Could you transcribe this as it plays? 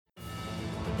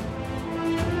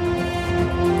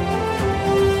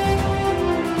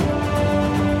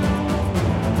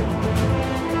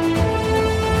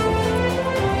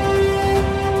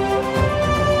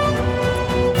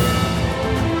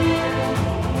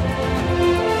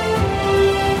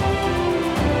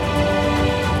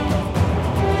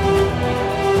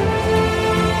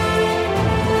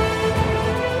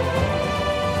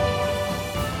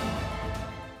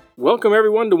Welcome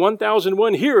everyone to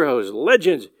 1001 Heroes,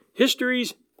 Legends,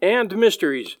 Histories, and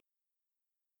Mysteries.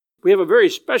 We have a very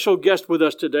special guest with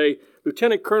us today,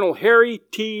 Lieutenant Colonel Harry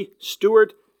T.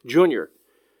 Stewart, Jr.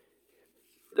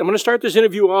 I'm going to start this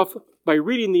interview off by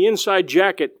reading the inside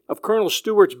jacket of Colonel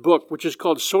Stewart's book, which is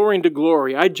called Soaring to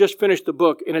Glory. I just finished the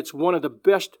book, and it's one of the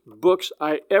best books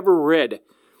I ever read.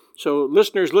 So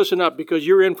listeners, listen up, because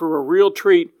you're in for a real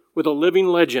treat with a living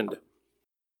legend.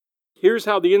 Here's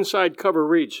how the inside cover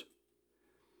reads.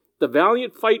 The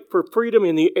valiant fight for freedom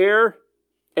in the air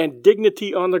and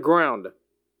dignity on the ground.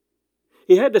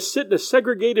 He had to sit in a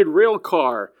segregated rail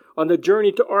car on the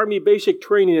journey to Army basic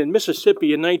training in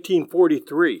Mississippi in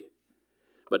 1943.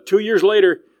 But 2 years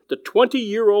later, the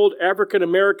 20-year-old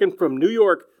African-American from New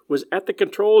York was at the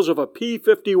controls of a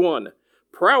P-51,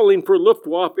 prowling for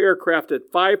Luftwaffe aircraft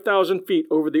at 5,000 feet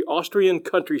over the Austrian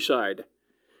countryside.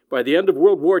 By the end of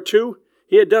World War II,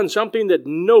 he had done something that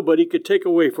nobody could take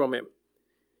away from him.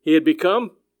 He had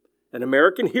become an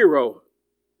American hero.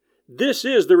 This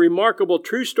is the remarkable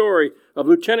true story of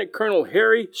Lieutenant Colonel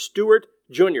Harry Stewart,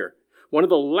 Jr., one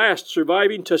of the last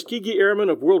surviving Tuskegee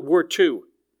Airmen of World War II.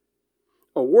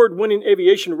 Award-winning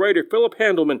aviation writer Philip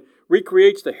Handelman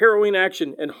recreates the harrowing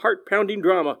action and heart-pounding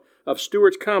drama of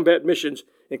Stewart's combat missions,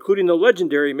 including the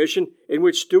legendary mission in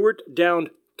which Stewart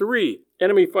downed 3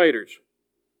 enemy fighters.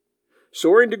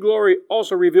 Soaring to Glory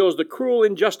also reveals the cruel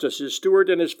injustices Stewart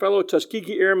and his fellow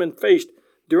Tuskegee Airmen faced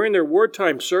during their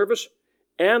wartime service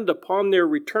and upon their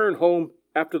return home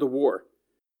after the war.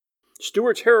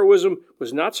 Stewart's heroism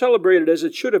was not celebrated as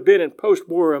it should have been in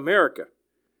post-war America.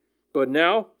 But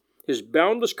now, his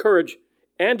boundless courage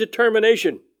and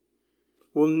determination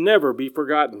will never be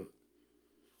forgotten.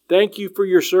 Thank you for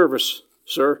your service,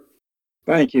 sir.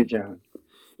 Thank you, John.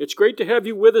 It's great to have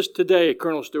you with us today,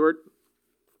 Colonel Stewart.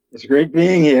 It's great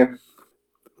being here.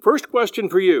 First question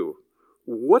for you.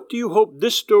 What do you hope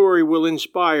this story will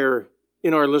inspire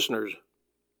in our listeners?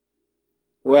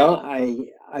 Well,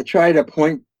 I try to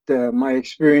point my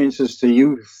experiences to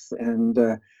youth, and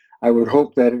I would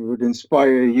hope that it would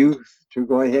inspire youth to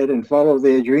go ahead and follow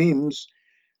their dreams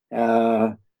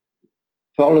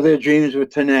with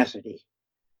tenacity.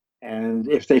 And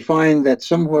if they find that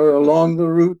somewhere along the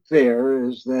route there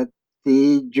is that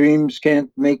the dreams can't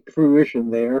make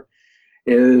fruition there,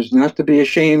 is not to be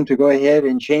ashamed to go ahead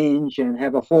and change and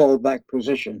have a fallback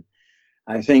position.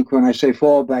 I think when I say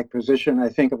fallback position, I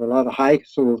think of a lot of high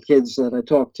school kids that I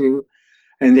talk to,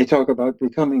 and they talk about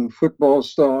becoming football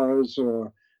stars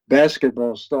or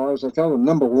basketball stars. I tell them,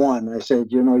 number one, I said,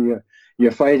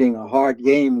 you're fighting a hard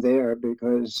game there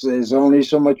because there's only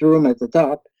so much room at the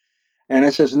top. And I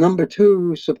says, number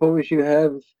two, suppose you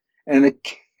have an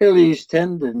Achilles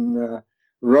tendon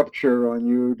rupture on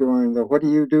you during what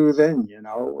do you do then,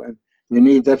 and you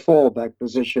need that fallback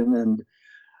position. And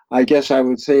I guess I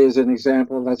would say as an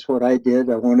example, that's what I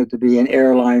did. I wanted to be an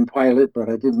airline pilot, but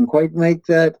I didn't quite make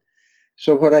that.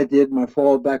 So what I did, my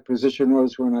fallback position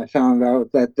was when I found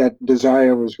out that that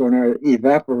desire was going to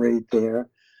evaporate there,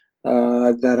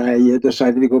 that I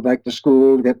decided to go back to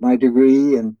school, get my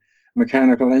degree in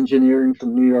mechanical engineering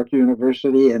from New York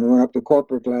University, and went up the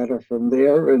corporate ladder from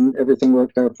there, and everything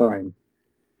worked out fine.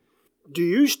 Do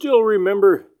you still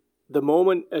remember the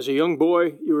moment as a young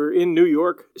boy you were in New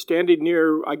York, standing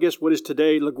near, I guess, what is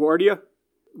today LaGuardia?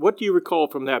 What do you recall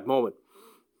from that moment?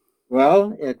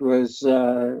 Well, it was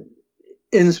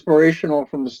inspirational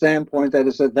from the standpoint that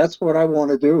I said, that's what I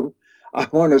want to do. I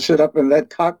want to sit up in that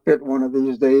cockpit one of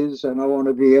these days, and I want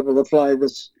to be able to fly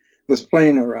this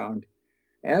plane around.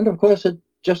 And of course, it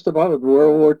just about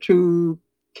World War II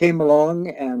came along,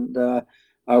 and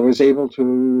I was able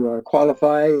to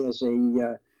qualify as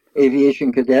a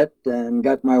aviation cadet and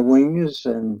got my wings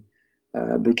and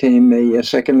became a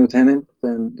second lieutenant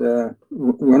and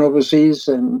went overseas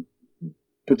and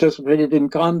participated in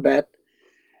combat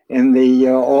in the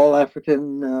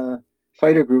all-African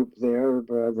fighter group there,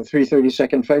 the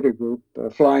 332nd Fighter Group,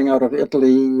 flying out of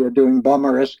Italy doing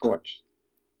bomber escorts.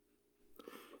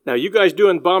 Now, you guys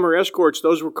doing bomber escorts,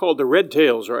 those were called the Red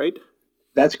Tails, right?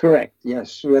 That's correct,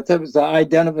 yes. That was the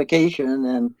identification,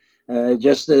 and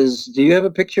just as, do you have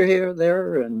a picture here,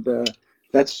 there? And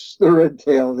that's the Red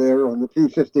Tail there on the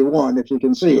P-51, if you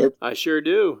can see it. I sure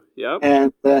do, yep.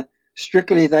 And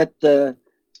strictly that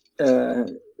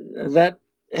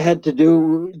had to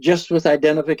do just with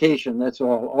identification, that's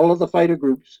all. All of the fighter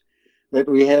groups that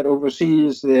we had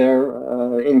overseas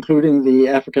there, including the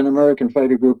African-American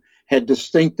fighter group, had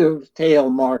distinctive tail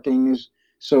markings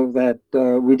so that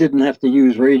we didn't have to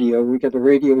use radio. We got the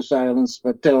radio silence,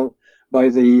 but tell by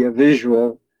the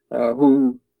visual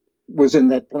who was in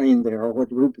that plane there or what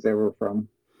group they were from.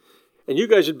 And you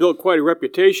guys had built quite a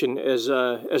reputation as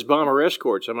bomber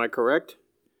escorts. Am I correct?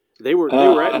 They were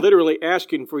literally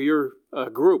asking for your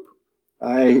group.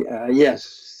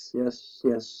 Yes,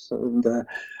 and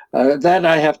that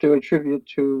I have to attribute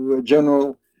to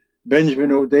General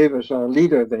Benjamin O. Davis, our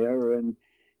leader there, and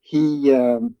he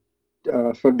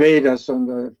forbade us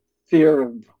under fear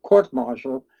of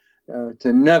court-martial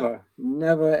to never,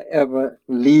 ever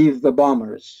leave the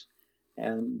bombers.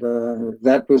 And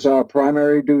that was our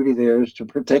primary duty there, is to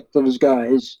protect those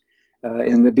guys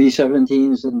in the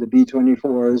B-17s and the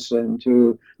B-24s and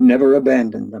to never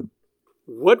abandon them.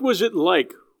 What was it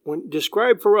like?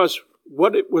 Describe for us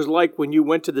what it was like when you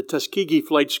went to the Tuskegee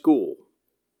Flight School.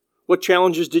 What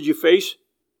challenges did you face?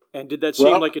 And did that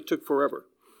seem like it took forever?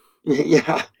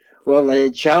 Yeah. Well, the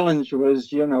challenge was,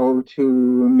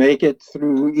 to make it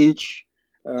through each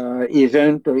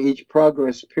event or each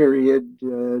progress period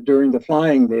during the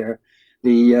flying there.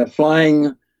 The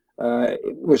flying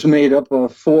was made up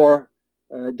of four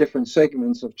different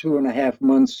segments of 2.5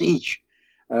 months each.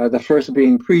 The first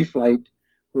being pre-flight,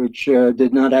 which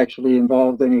did not actually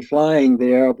involve any flying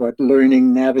there, but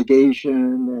learning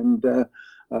navigation and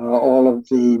all of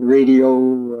the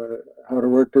radio, how to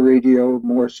work the radio,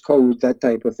 Morse code, that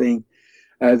type of thing.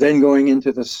 Then going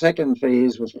into the second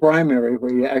phase was primary,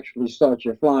 where you actually start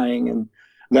your flying, and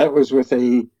that was with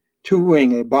a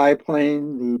two-wing, a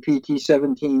biplane, the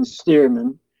PT-17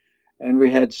 Stearman, and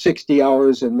we had 60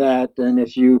 hours in that, and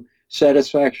if you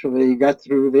satisfactorily got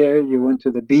through there, you went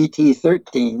to the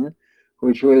BT-13,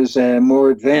 which was a more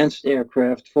advanced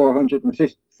aircraft,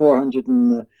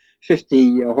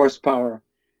 450 horsepower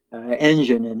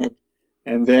engine in it.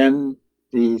 And then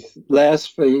the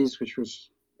last phase, which was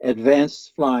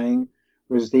advanced flying,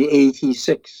 was the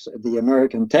AT-6, the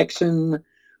American Texan,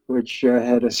 which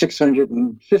had a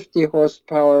 650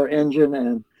 horsepower engine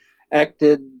and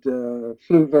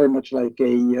flew very much like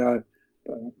a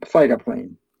fighter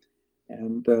plane.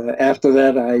 And after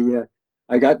that,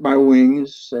 I got my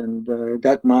wings and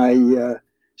got my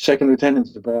second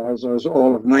lieutenant's bars. I was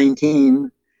all of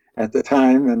 19 at the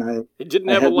time, and I hadn't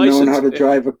known how to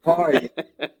drive a car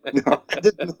yet. No, I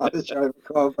didn't know how to drive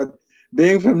a car, but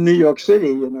being from New York City,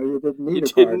 you didn't need a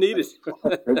car. You didn't need it.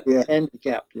 It'd be a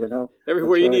handicap,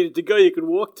 Everywhere you needed to go, you could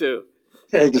walk to.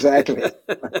 Exactly.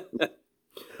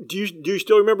 Do you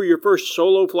still remember your first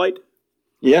solo flight?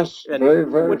 Yes, and very,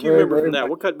 very. What do you remember from that?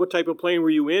 What type of plane were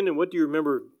you in, and what do you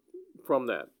remember from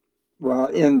that? Well,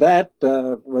 in that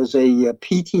was a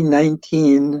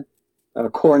PT-19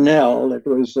 Cornell. It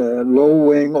was a low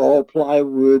wing, all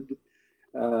plywood,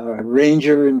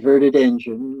 Ranger inverted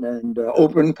engine, and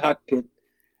open cockpit,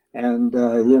 and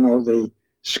the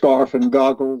scarf and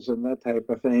goggles and that type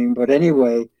of thing. But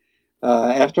anyway,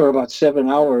 after about 7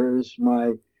 hours,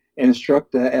 my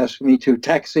instructor asked me to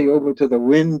taxi over to the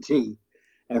wind tee.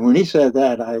 And when he said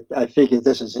that, I figured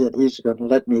this is it. He's going to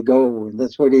let me go. And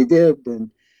that's what he did.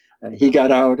 And he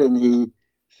got out and he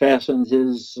fastened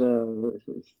his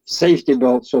safety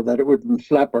belt so that it wouldn't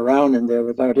flap around in there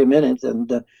without him in it,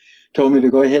 and told me to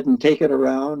go ahead and take it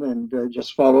around and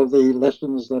just follow the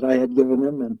lessons that I had given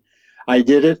him. And I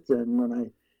did it. And when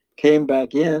I came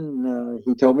back in,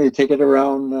 he told me to take it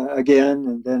around again,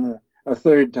 and then a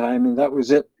third time. And that was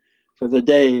it for the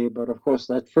day. But of course,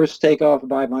 that first takeoff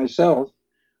by myself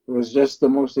was just the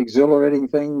most exhilarating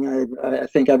thing I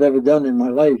think I've ever done in my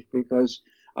life, because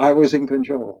I was in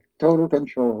control, total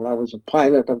control. I was a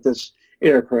pilot of this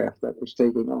aircraft that was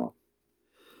taking off.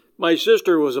 My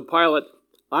sister was a pilot.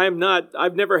 I'm not.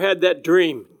 I've never had that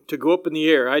dream to go up in the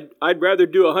air. I'd rather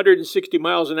do 160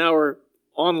 miles an hour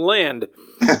on land.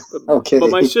 Okay.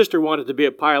 But my sister wanted to be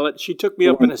a pilot. She took me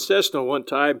up in a Cessna one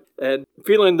time, and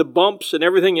feeling the bumps and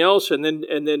everything else, and then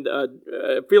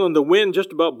feeling the wind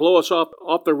just about blow us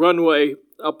off the runway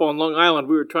up on Long Island.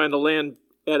 We were trying to land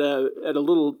at a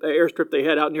little airstrip they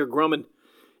had out near Grumman.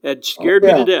 It scared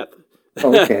me to death.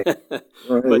 Okay.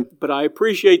 Right. But I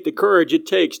appreciate the courage it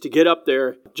takes to get up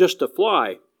there just to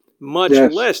fly, much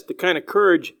less the kind of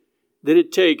courage that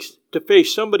it takes to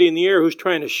face somebody in the air who's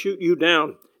trying to shoot you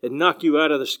down and knock you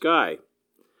out of the sky.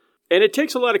 And it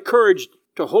takes a lot of courage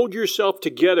to hold yourself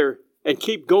together and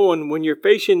keep going when you're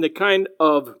facing the kind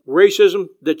of racism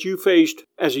that you faced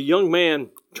as a young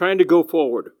man trying to go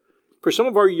forward. For some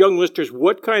of our young listeners,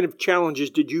 what kind of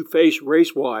challenges did you face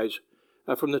race-wise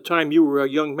from the time you were a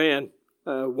young man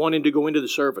wanting to go into the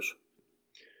service?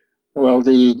 Well,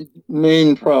 the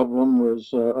main problem was,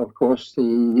 of course,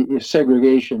 the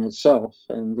segregation itself.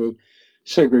 And the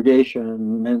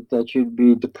segregation meant that you'd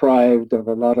be deprived of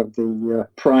a lot of the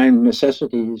prime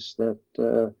necessities that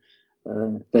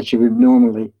you would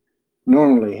normally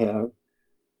have.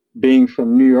 being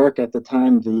from New York at the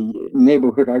time, the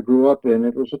neighborhood I grew up in,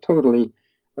 it was a totally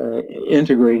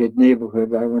integrated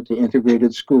neighborhood. I went to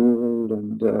integrated school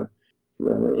and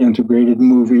integrated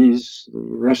movies,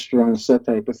 restaurants, that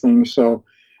type of thing. So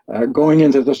going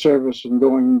into the service and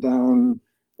going down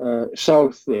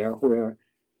south there, where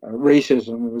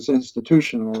racism was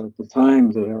institutional at the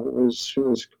time, there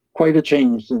was quite a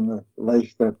change in the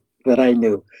life that I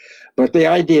knew. But the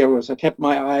idea was I kept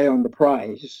my eye on the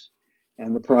prize,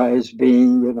 and the prize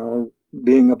being,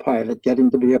 being a pilot,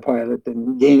 getting to be a pilot,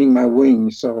 and gaining my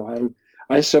wings. So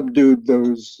I subdued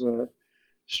those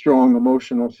strong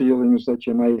emotional feelings that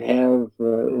you might have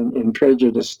in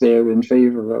prejudice there in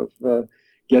favor of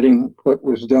getting what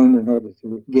was done in order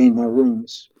to gain my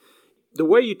wings. The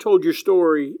way you told your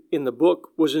story in the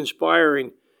book was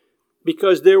inspiring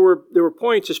because there were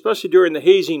points, especially during the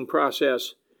hazing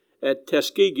process at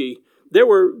Tuskegee, there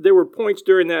were points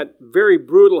during that very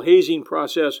brutal hazing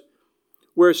process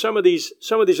where some of these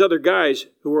other guys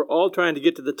who were all trying to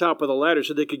get to the top of the ladder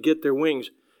so they could get their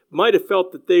wings might have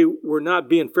felt that they were not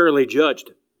being fairly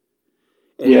judged.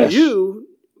 And Yes.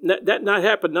 that not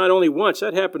happened not only once,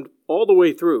 that happened all the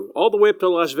way through, all the way up to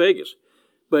Las Vegas.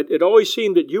 But it always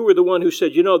seemed that you were the one who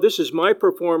said, this is my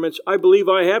performance. I believe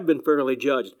I have been fairly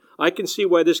judged. I can see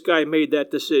why this guy made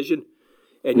that decision.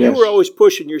 And Yes. you were always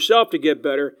pushing yourself to get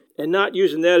better and not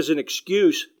using that as an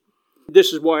excuse.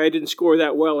 This is why I didn't score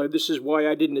that well, or this is why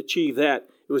I didn't achieve that.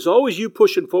 It was always you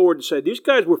pushing forward and saying, these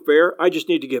guys were fair. I just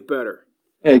need to get better.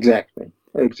 Exactly.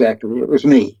 It was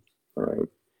me. All right.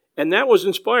 And that was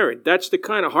inspiring. That's the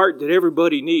kind of heart that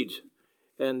everybody needs.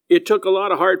 And it took a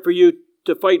lot of heart for you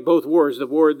to fight both wars, the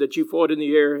war that you fought in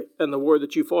the air and the war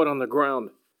that you fought on the ground.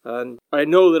 And I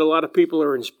know that a lot of people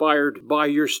are inspired by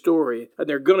your story, and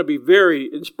they're going to be very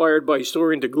inspired by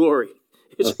Soaring to Glory.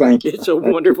 Thank you. It's a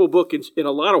wonderful book in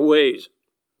a lot of ways.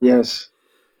 Yes.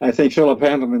 I think Philip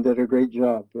Handelman did a great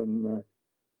job. And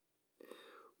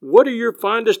what are your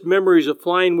fondest memories of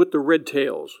flying with the Red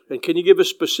Tails? And can you give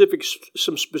us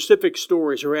some specific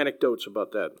stories or anecdotes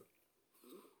about that?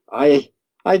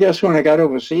 I guess when I got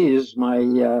overseas,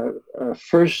 my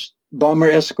first bomber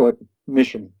escort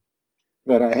mission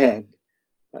that I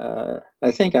had,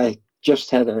 I think I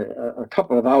just had a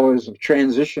couple of hours of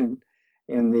transition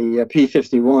in the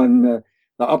P-51.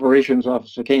 The operations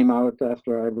officer came out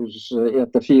after I was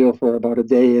at the field for about a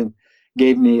day and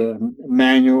gave me a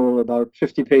manual about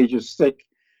 50 pages thick,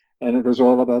 and it was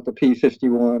all about the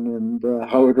P-51 and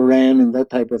how it ran and that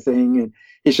type of thing. And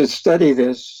he said, study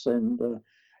this. And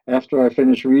after I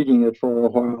finished reading it for a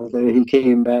while, he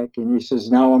came back and he says,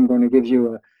 now I'm going to give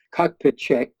you a cockpit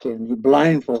check and a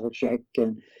blindfold check.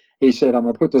 And he said, I'm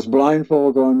going to put this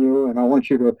blindfold on you, and I want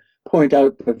you to point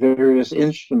out the various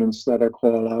instruments that I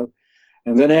call out.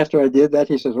 And then after I did that,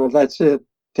 he says, well, that's it.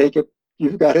 Take it.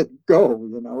 You've got to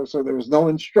go. So there was no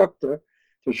instructor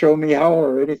to show me how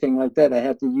or anything like that. I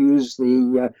had to use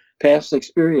the past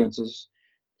experiences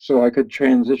so I could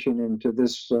transition into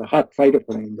this hot fighter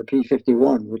plane, the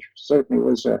P-51, which certainly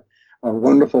was a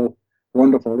wonderful,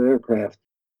 wonderful aircraft.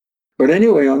 But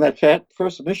anyway, on that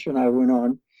first mission I went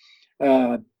on,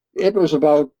 it was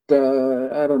about,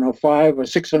 500 or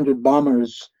 600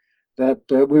 bombers that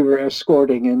we were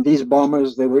escorting. And these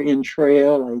bombers, they were in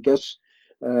trail. I guess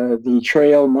the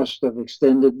trail must have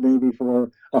extended maybe for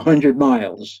 100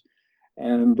 miles.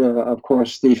 And of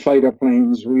course, the fighter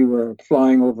planes, we were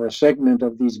flying over a segment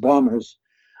of these bombers.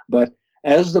 But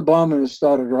as the bombers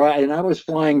started riding, I was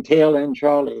flying tail end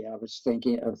Charlie. I was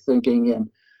thinking,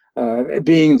 and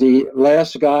being the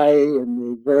last guy in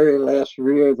the very last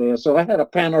rear there. So I had a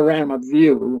panorama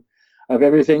view of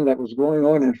everything that was going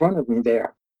on in front of me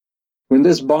there. When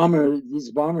these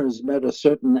bombers met a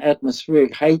certain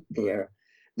atmospheric height there,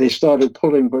 they started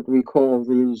pulling what we call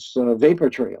these vapor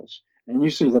trails. And you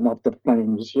see them up the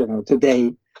plains,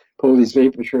 today, pull these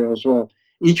vapor trails. Well,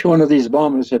 each one of these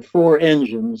bombers had 4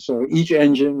 engines. So each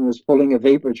engine was pulling a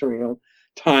vapor trail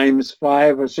times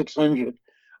 500 or 600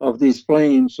 of these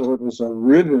planes. So it was a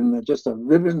ribbon, just a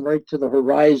ribbon right to the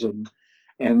horizon.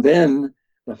 And then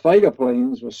the fighter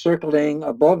planes were circling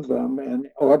above them, and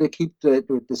in order to keep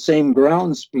with the same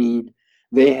ground speed,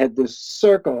 they had this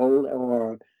circle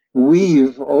or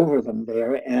weave over them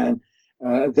there, and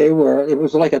it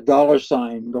was like a dollar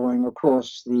sign going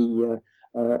across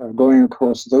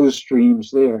those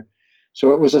streams there.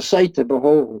 So it was a sight to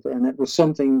behold, and it was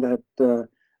something that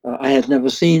I had never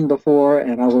seen before,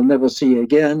 and I will never see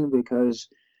again, because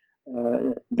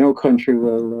no country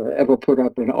will ever put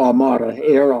up an armada,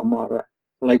 air armada,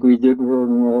 like we did in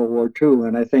World War II.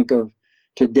 And I think of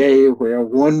today, where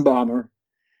one bomber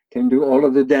can do all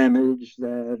of the damage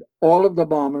that all of the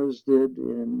bombers did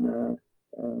in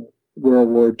World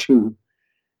War II.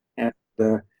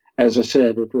 And as I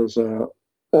said, it was a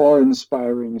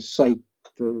awe-inspiring sight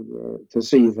to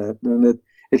see that, and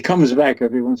it comes back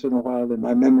every once in a while in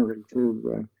my memory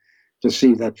to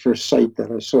see that first sight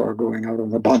that I saw going out on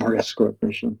the bomber escort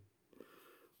mission.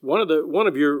 One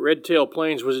of your red tail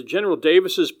planes was it General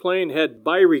Davis's plane had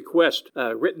by request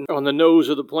written on the nose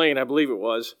of the plane, I believe it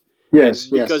was. Yes,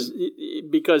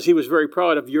 because he was very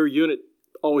proud of your unit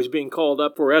always being called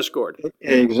up for escort.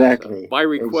 Exactly. By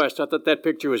request. I thought that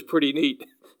picture was pretty neat.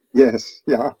 Yes,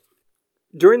 yeah.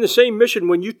 During the same mission,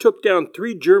 when you took down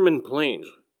 3 German planes,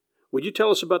 would you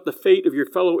tell us about the fate of your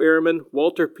fellow airman,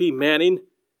 Walter P. Manning?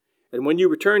 And when you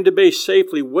returned to base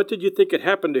safely, what did you think had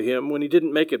happened to him when he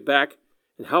didn't make it back?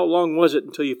 And how long was it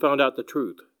until you found out the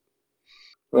truth?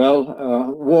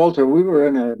 Well, Walter, we were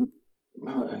in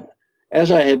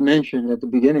as I had mentioned at the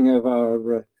beginning of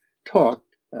our talk,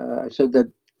 I said that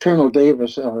Colonel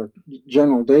Davis,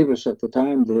 General Davis at the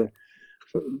time there,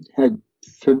 had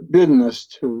forbidden us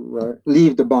to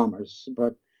leave the bombers.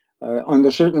 But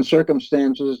under certain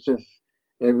circumstances, if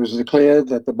it was declared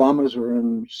that the bombers were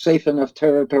in safe enough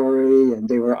territory and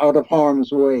they were out of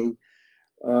harm's way,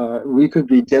 we could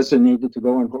be designated to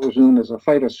go on what was known as a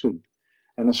fighter sweep.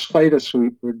 And a fighter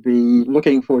sweep would be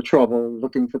looking for trouble,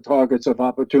 looking for targets of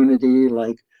opportunity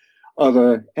like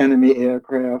other enemy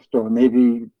aircraft or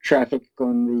maybe traffic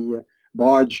on the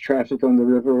barge traffic on the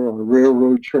river or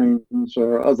railroad trains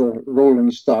or other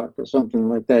rolling stock or something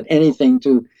like that. Anything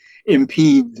to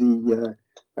impede the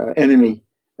enemy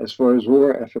as far as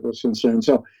war effort was concerned.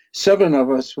 So 7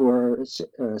 of us were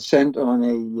sent on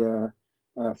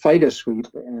a fighter sweep,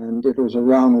 and it was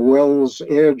around Wells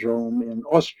Airdrome in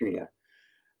Austria.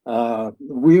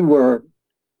 We were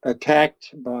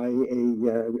attacked by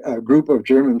a group of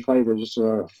German fighters,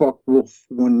 Focke-Wulf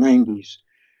 190s.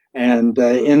 And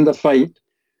in the fight,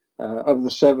 of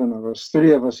the 7 of us,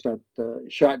 3 of us got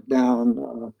shot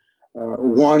down.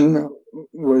 One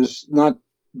was not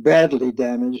badly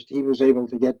damaged. He was able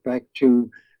to get back to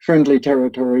friendly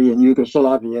territory in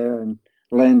Yugoslavia and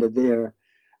landed there.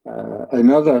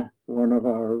 Another one of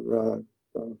our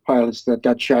pilots that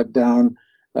got shot down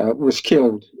was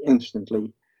killed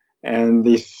instantly. And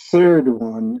the third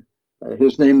one,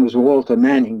 his name was Walter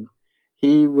Manning.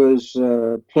 He was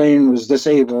plane was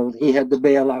disabled. He had to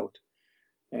bail out,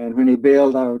 and when he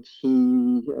bailed out,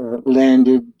 he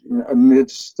landed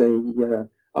amidst a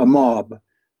mob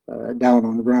down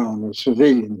on the ground of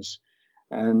civilians,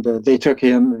 and they took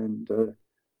him and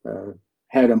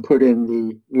had him put in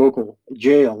the local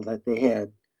jail that they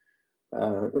had.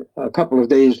 A couple of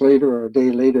days later, or a day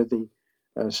later,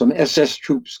 some SS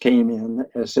troops came in,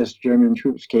 SS German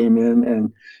troops came in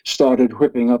and started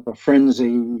whipping up a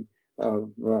frenzy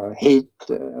of hate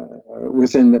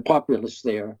within the populace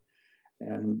there.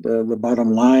 And the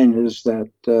bottom line is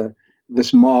that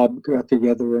this mob got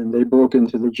together and they broke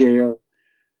into the jail,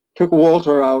 took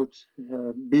Walter out,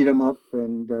 beat him up,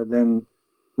 and then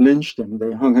lynched him.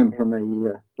 They hung him from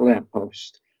a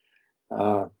lamppost.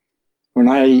 When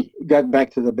I got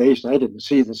back to the base, I didn't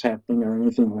see this happening or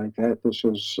anything like that. This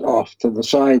was off to the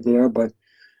side there, but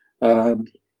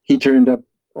he turned up,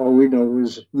 all we know,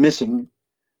 was missing.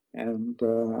 And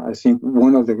I think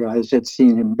one of the guys had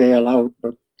seen him bail out,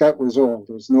 but that was all.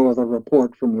 There was no other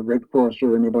report from the Red Cross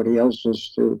or anybody else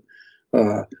as to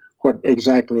what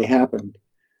exactly happened.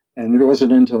 And it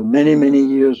wasn't until many, many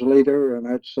years later, and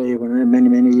I'd say many,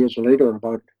 many years later,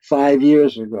 about 5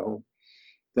 years ago,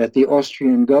 that the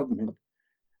Austrian government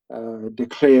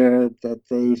declared that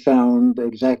they found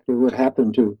exactly what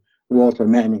happened to Walter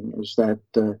Manning, is that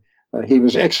he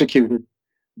was executed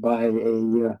by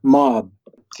a mob.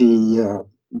 The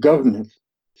government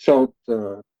felt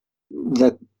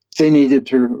that they needed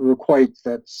to requite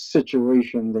that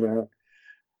situation there,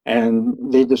 and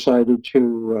they decided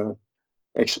to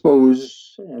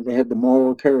expose, they had the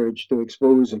moral courage to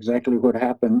expose exactly what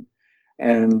happened,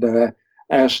 and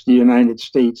asked the United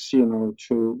States,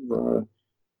 to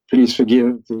please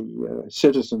forgive the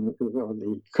citizen of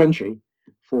the country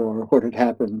for what had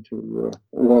happened to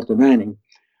Walter Manning.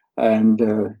 And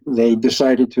they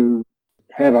decided to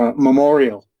have a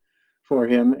memorial for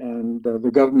him, and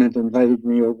the government invited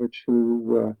me over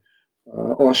to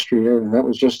Austria, and that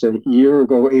was just a year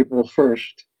ago, April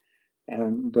 1st.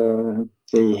 And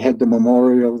they had the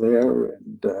memorial there,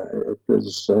 and it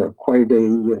was quite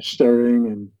a stirring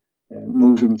and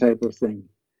moving type of thing.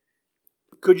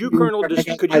 Could you, Colonel,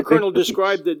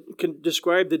 describe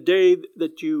the day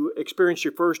that you experienced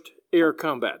your first air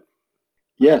combat?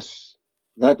 Yes,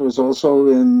 that was also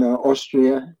in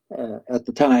Austria at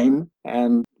the time,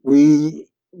 and we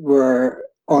were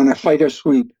on a fighter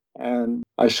sweep. And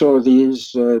I saw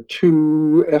these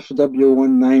two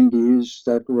FW-190s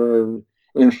that were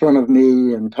in front of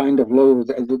me and kind of low.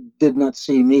 They did not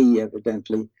see me,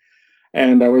 evidently.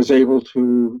 And I was able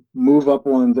to move up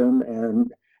on them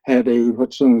and had a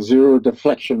what's known zero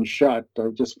deflection shot. I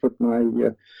just put my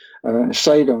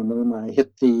sight on them. I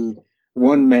hit the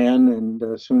one man, and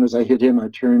as soon as I hit him, I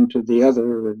turned to the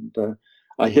other, and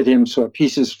I hit him, saw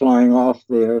pieces flying off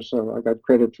there. So I got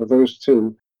credit for those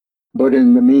two. But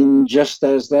in the mean, just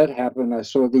as that happened, I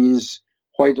saw these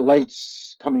white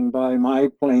lights coming by my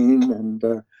plane, and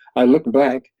I looked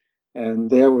back, and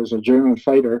there was a German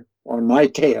fighter on my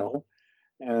tail,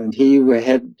 and he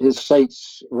had his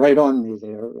sights right on me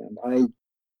there, and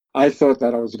I thought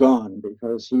that I was gone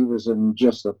because he was in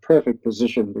just a perfect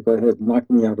position to go ahead and knock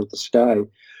me out of the sky.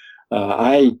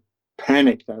 I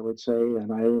panicked, I would say,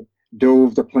 and I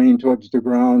dove the plane towards the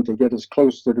ground to get as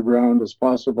close to the ground as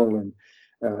possible and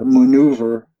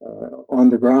maneuver on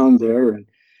the ground there. And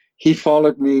he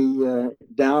followed me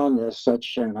down as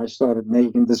such, and I started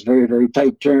making this very, very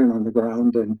tight turn on the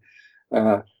ground. And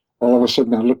uh, all of a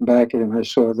sudden, I looked back and I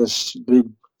saw this big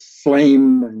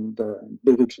flame and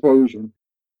big explosion.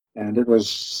 And it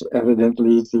was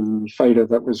evidently the fighter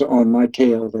that was on my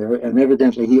tail there. And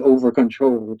evidently, he over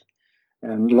controlled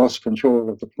and lost control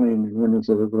of the plane and went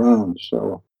into the ground.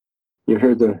 So you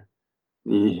heard the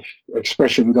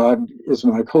expression, God is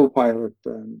my co-pilot.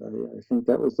 And I think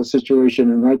that was the situation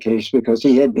in my case because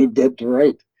he had me dead to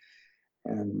right.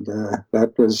 And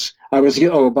that was,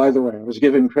 oh, by the way, I was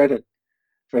given credit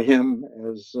for him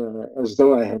as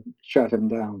though I had shot him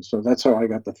down. So that's how I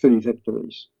got the 3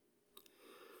 victories.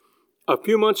 A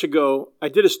few months ago, I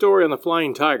did a story on the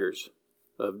Flying Tigers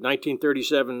of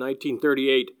 1937,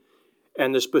 1938,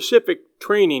 and the specific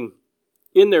training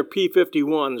in their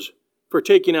P-51s for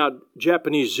taking out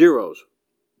Japanese Zeros.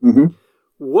 Mm-hmm.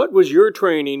 What was your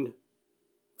training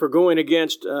for going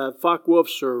against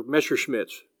Focke-Wulfs or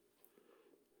Messerschmitts?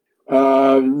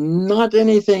 Not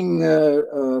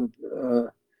anything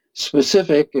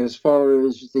specific as far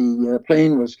as the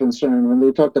plane was concerned. When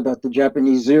they talked about the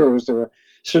Japanese Zeros, there were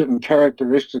certain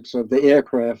characteristics of the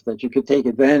aircraft that you could take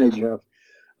advantage of.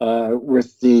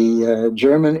 With the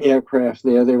German aircraft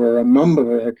there were a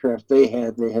number of aircraft they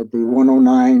had. They had the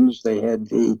 109s, they had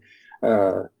the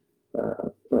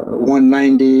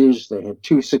 190s, they had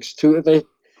 262.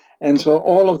 And so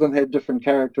all of them had different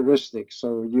characteristics.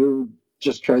 So you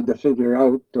just tried to figure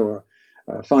out or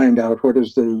find out what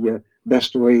is the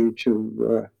best way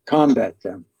to combat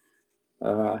them.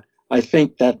 I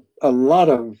think that a lot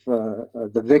of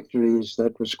the victories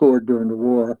that were scored during the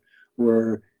war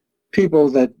were people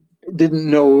that didn't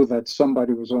know that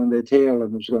somebody was on their tail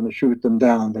and was going to shoot them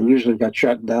down. They usually got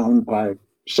shot down by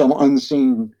some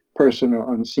unseen person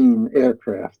or unseen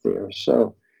aircraft there.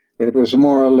 So it was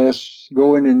more or less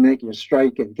go in and make your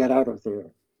strike and get out of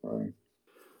there. Right.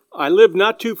 I live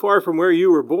not too far from where you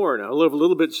were born. I live a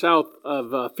little bit south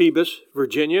of Phoebus,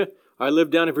 Virginia. I live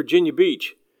down in Virginia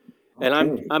Beach. And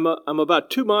Okay. I'm about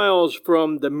 2 miles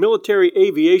from the Military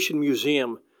Aviation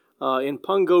Museum in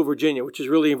Pungo, Virginia, which is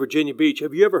really in Virginia Beach.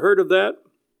 Have you ever heard of that?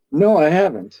 No, I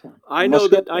haven't. I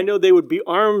know they would be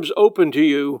arms open to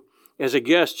you as a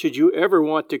guest should you ever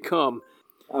want to come.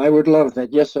 I would love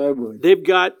that. Yes, I would.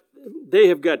 They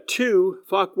have got 2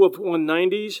 Focke-Wulf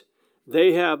 190s.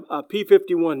 They have a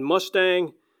P-51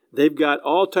 Mustang. They've got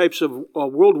all types of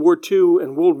World War II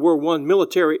and World War I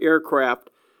military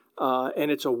aircraft. And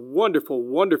it's a wonderful,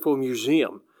 wonderful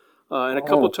museum. And a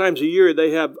couple times a year,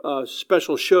 they have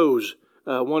special shows.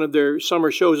 One of their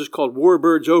summer shows is called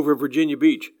Warbirds over Virginia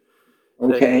Beach.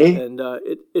 Okay.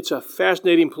 It's a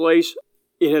fascinating place.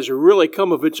 It has really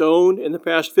come of its own in the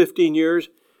past 15 years,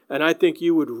 and I think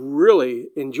you would really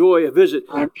enjoy a visit.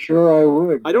 I'm sure I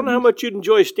would. I don't know how much you'd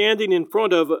enjoy standing in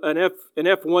front of an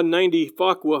F-190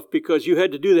 Focke-Wulf because you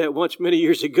had to do that once many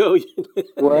years ago.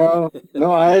 Well,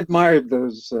 no, I admired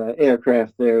those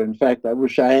aircraft there. In fact, I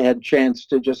wish I had a chance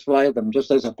to just fly them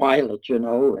just as a pilot,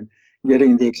 and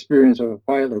getting the experience of a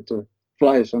pilot to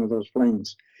fly some of those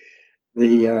planes.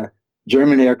 The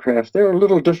German aircraft, they're a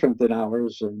little different than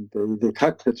ours, and the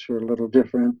cockpits were a little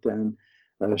different, and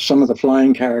some of the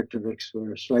flying characteristics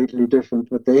were slightly different,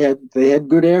 but they had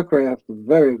good aircraft,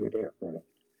 very good aircraft.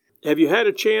 Have you had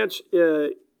a chance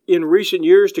in recent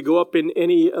years to go up in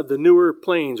any of the newer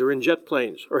planes or in jet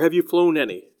planes, or have you flown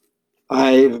any?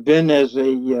 I've been as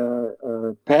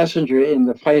a passenger in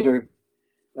the fighter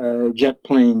jet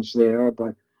planes there,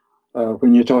 but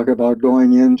when you talk about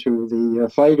going into the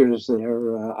fighters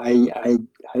there, I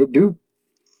do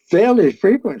fairly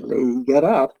frequently get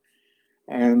up.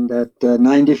 And at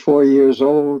 94 years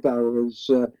old, I was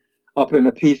up in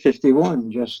a P-51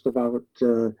 just about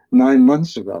 9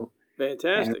 months ago. And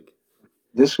Fantastic.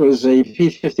 this was a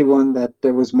P-51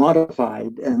 that was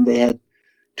modified, and they had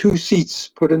two seats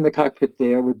put in the cockpit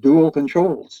there with dual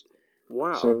controls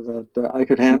Wow. so that I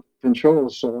could handle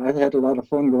controls. So I had a lot of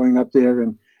fun going up there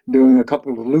and doing a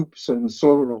couple of loops and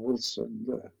slow rolls,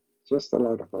 and just a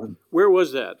lot of fun. Where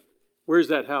was that? Where's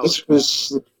that housed?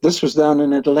 This was down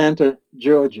in Atlanta,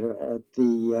 Georgia, at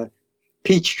the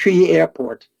Peachtree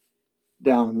Airport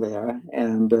down there,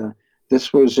 and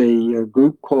this was a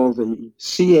group called the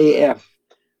CAF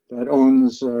that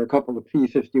owns a couple of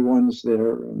P-51s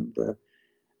there,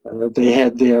 and they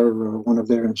had their one of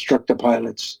their instructor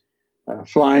pilots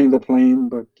flying the plane,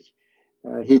 but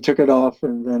he took it off,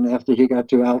 and then after he got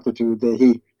to altitude,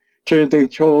 he turned the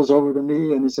controls over to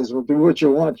me, and he says, "Well, do what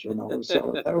you want," you know.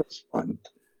 So that was fun.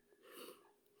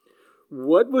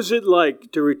 What was it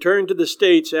like to return to the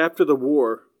States after the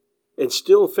war and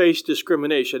still face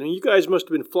discrimination? And you guys must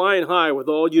have been flying high with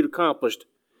all you'd accomplished.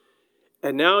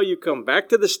 And now you come back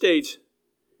to the States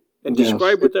and Yes,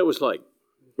 describe what that was like.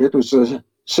 it was the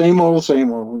same old,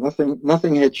 same old.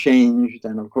 Nothing had changed,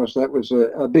 and of course that was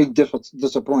a big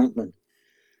disappointment.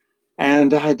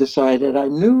 And I decided I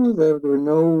knew there were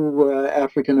no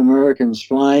African Americans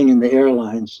flying in the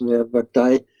airlines there, but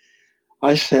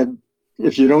I said,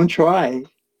 if you don't try,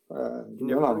 You're you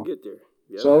never going know, to get there.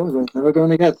 Yep. so they're never going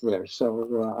to get there.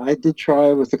 So I did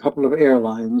try with a couple of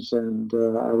airlines, and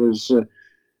I was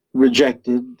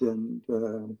rejected, and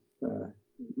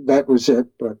that was it.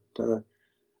 But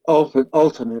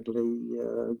ultimately,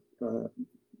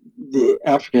 the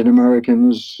African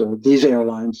Americans, these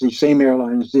same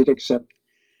airlines, did accept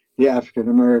the African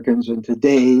Americans, and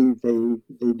today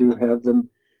they do have them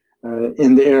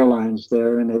in the airlines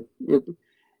there, and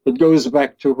it goes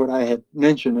back to what I had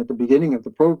mentioned at the beginning of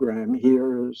the program.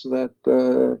 Here is that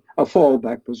a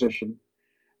fallback position,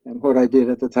 and what I did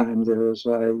at the time there is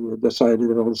I decided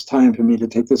that it was time for me to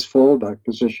take this fallback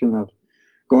position of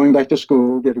going back to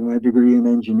school, getting my degree in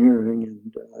engineering,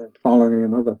 and following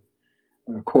another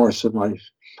course in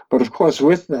life. But of course,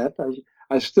 with that,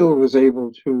 I still was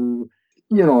able to,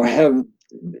 have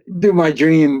do my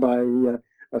dream by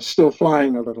still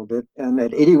flying a little bit. And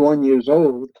at 81 years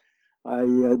old,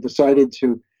 I decided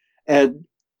to add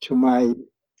to my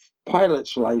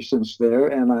pilot's license there,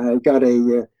 and I got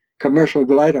a commercial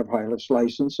glider pilot's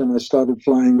license, and I started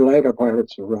flying glider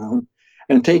pilots around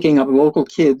and taking up local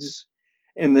kids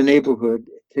in the neighborhood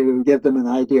to give them an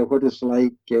idea of what it's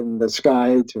like in the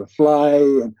sky to fly,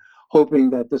 and hoping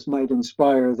that this might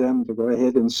inspire them to go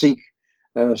ahead and seek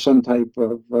some type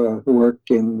of work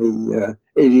in the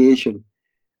aviation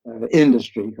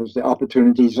industry, because the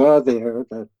opportunities are there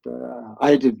that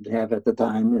I didn't have at the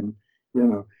time. And,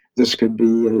 this could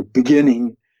be a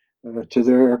beginning to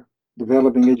their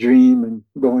developing a dream and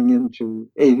going into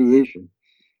aviation.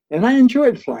 And I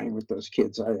enjoyed flying with those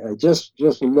kids. I just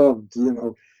loved,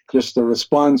 just the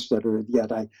response that I would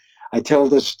get. I tell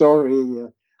this story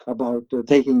about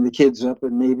taking the kids up,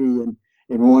 and maybe in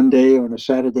one day on a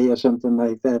Saturday or something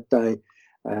like that,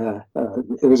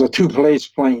 it was a two-place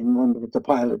plane, one with the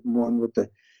pilot and one with the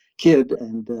kid,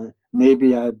 and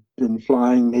maybe I'd been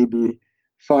flying maybe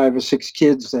 5 or 6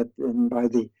 kids. And by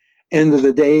the end of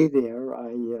the day, there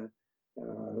I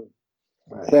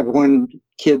have one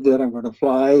kid that I'm going to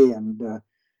fly, and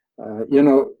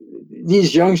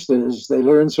these youngsters, they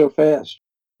learn so fast.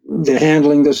 They're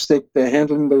handling the stick, they're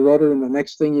handling the rudder, and the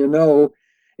next thing you know,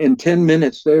 in 10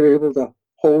 minutes, they're able to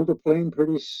hold the plane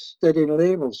pretty steady and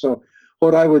level. So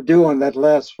what I would do on that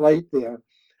last flight there,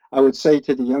 I would say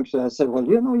to the youngster, I said, well,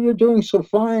 you're doing so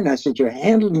fine. I said, you're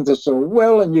handling this so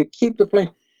well, and you keep the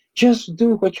plane. Just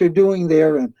do what you're doing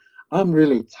there. And I'm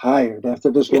really tired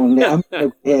after this long day. I'm going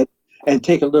to go ahead and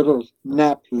take a little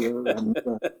nap here. And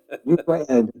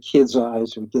and the kid's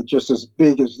eyes would get just as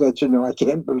big as that. I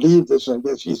can't believe this, I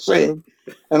guess he's saying.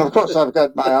 And of course, I've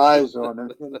got my eyes on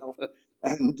him,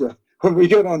 And when we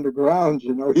get on the ground,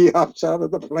 he hops out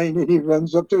of the plane and he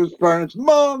runs up to his parents.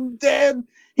 Mom, Dad,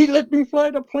 he let me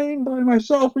fly the plane by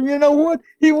myself. And you know what?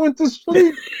 He went to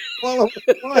sleep while I was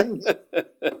flying.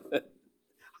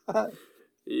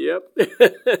 Yep.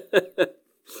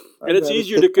 And it's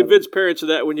easier to convince parents of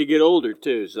that when you get older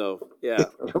too. So yeah,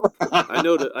 I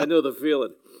know the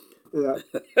feeling. Yeah.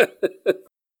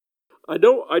 I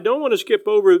don't want to skip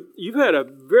over. You've had a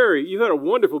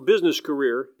wonderful business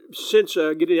career since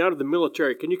getting out of the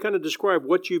military. Can you kind of describe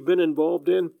what you've been involved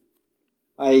in?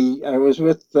 I was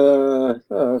with a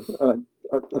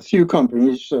few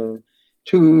companies,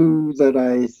 two that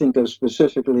I think of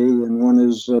specifically, and one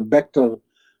is Bechtel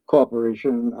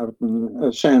Corporation out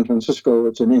in San Francisco.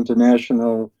 It's an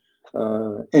international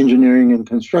engineering and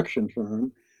construction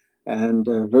firm, and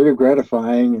very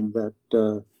gratifying in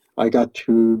that I got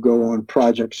to go on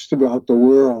projects throughout the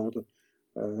world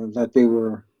that they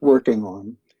were working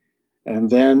on. And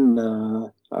then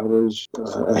I was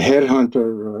a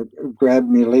headhunter grabbed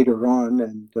me later on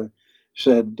and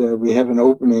said, we have an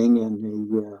opening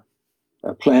in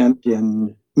a plant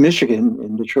in Michigan,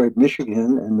 in Detroit,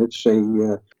 Michigan, and it's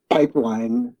a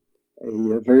pipeline,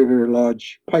 a very, very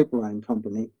large pipeline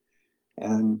company.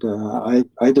 And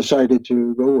I decided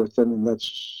to go with them, and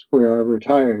that's where I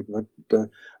retired. But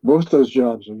both those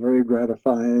jobs are very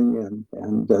gratifying,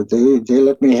 and they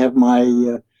let me have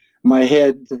my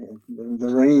head, the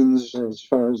reins as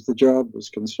far as the job was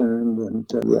concerned. And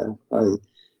yeah, I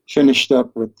finished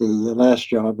up with the last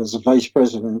job as a vice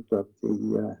president of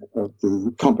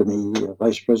the company,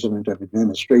 vice president of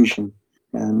administration,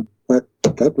 and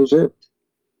that was it.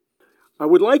 I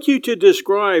would like you to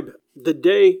describe the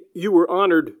day you were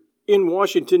honored in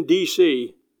Washington,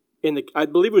 D.C., I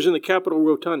believe it was in the Capitol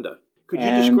Rotunda. Could you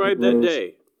describe that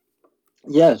day?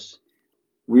 Yes.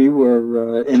 We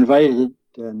were invited,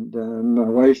 and my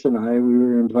wife and I, we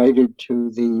were invited to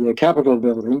the Capitol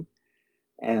building,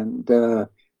 and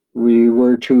we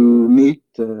were to meet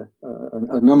a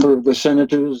number of the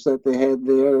senators that they had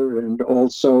there, and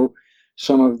also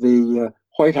some of the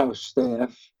White House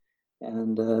staff,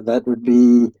 and that would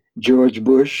be George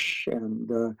Bush,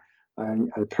 and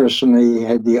I personally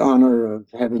had the honor of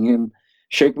having him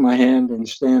shake my hand and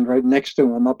stand right next to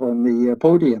him up on the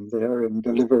podium there and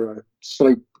deliver a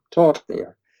slight talk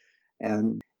there.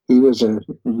 And he was a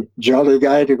jolly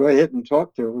guy to go ahead and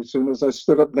talk to. As soon as I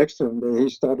stood up next to him, he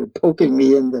started poking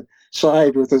me in the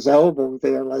side with his elbow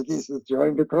there, like he's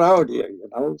enjoying the crowd here, you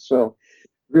know. So,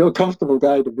 real comfortable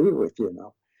guy to be with, you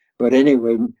know. But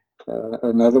anyway,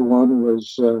 another one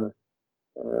was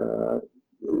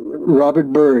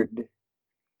Robert Byrd,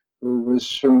 who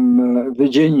was from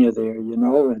Virginia there, you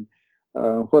know, and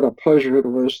what a pleasure it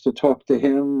was to talk to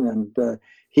him. And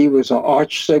he was an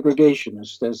arch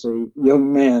segregationist as a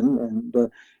young man, and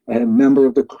a member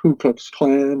of the Ku Klux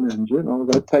Klan, and you know,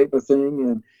 that type of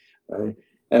thing.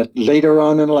 And later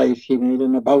on in life, he made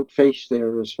an about face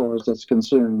there as far as that's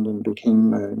concerned, and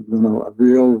became, you know, a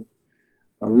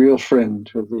real friend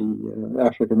to the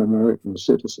African American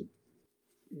citizen.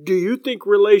 Do you think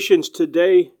relations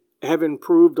today have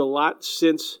improved a lot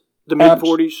since the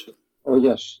mid-40s? Oh,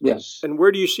 yes, yes. And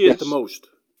where do you see it the most?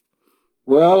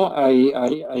 Well,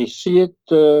 I see it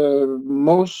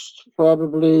most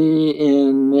probably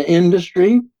in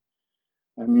industry.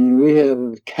 I mean, we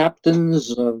have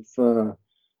captains of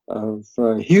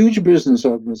huge business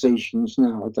organizations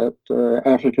now that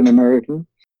African American.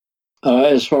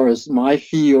 As far as my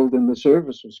field in the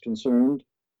service was concerned,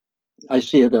 I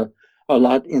see it a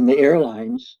lot in the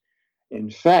airlines. In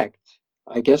fact,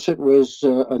 I guess it was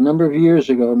a number of years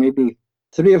ago, maybe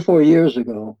 3 or 4 years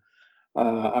ago.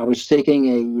 I was taking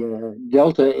a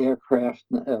Delta aircraft,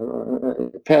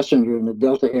 passenger in a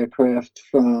Delta aircraft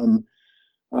from,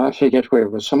 I forget where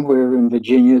it was, somewhere in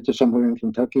Virginia to somewhere in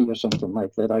Kentucky or something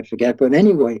like that. I forget. But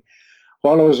anyway,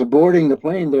 while I was boarding the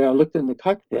plane there, I looked in the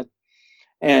cockpit,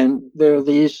 and there are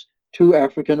these two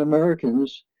African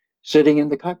Americans sitting in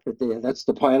the cockpit there. That's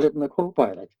the pilot and the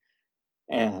co-pilot.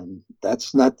 And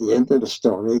that's not the end of the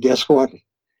story. Guess what?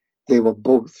 They were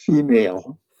both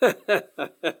female.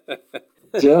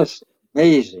 Just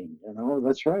amazing, you know.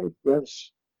 That's right.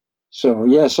 Yes. So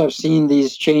yes, I've seen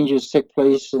these changes take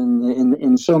place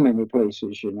in so many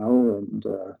places, you know, and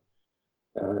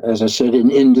as I said,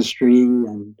 in industry,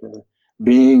 and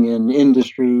being in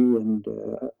industry, and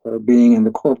being in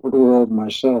the corporate world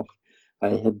myself, I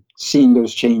had seen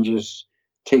those changes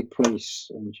take place,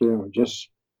 and you know, just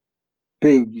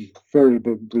big, very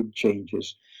big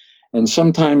changes. And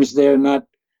sometimes they're not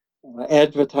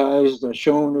advertised or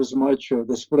shown as much or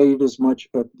displayed as much,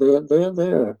 but they're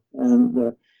there,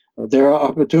 and there are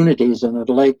opportunities. And I'd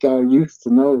like our youth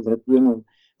to know that, you know,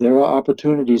 there are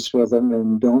opportunities for them,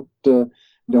 and don't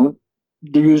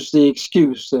use the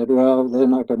excuse that, well, they're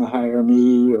not going to hire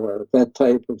me, or that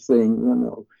type of thing. You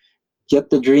know, get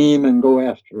the dream and go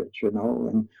after it. You know,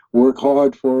 and work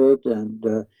hard for it,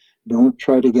 and don't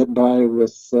try to get by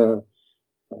with. You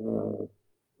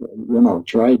know,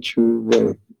 try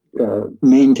to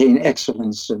maintain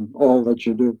excellence in all that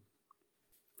you do.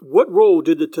 What role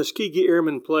did the Tuskegee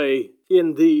Airmen play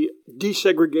in the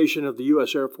desegregation of the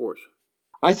U.S. Air Force?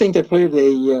 I think they played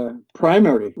a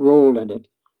primary role in it.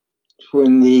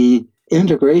 When the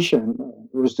integration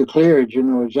was declared, you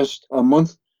know, just a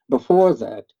month before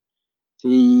that,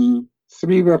 the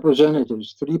three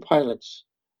representatives, three pilots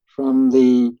from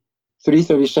the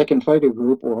 332nd Fighter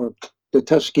Group, or the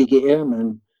Tuskegee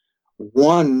Airmen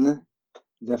won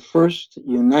the first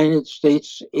United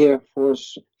States Air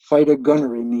Force fighter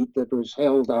gunnery meet that was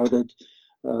held out at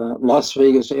Las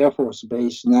Vegas Air Force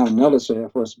Base, now Nellis Air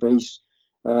Force Base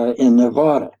in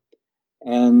Nevada.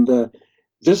 And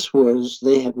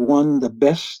they had won the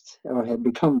best, or had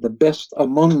become the best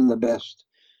among the best.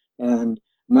 And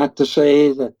not to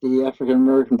say that the African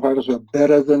American pilots were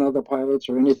better than other pilots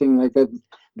or anything like that.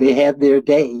 They had their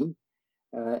day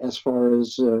as far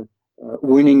as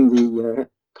winning the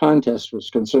contest was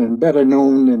concerned, better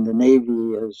known in the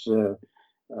Navy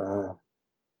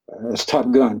as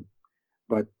Top Gun.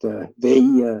 But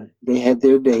they had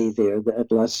their day there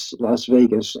at Las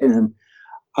Vegas, and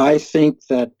I think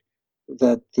that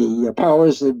the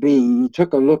powers that be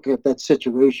took a look at that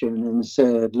situation and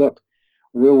said, "Look,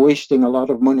 we're wasting a lot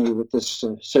of money with this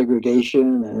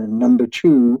segregation, and number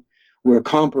two, we're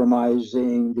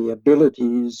compromising the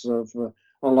abilities of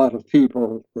a lot of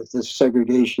people with this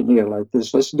segregation here like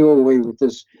this. Let's do away with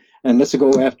this, and let's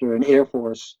go after an Air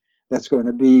Force that's going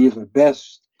to be the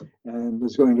best and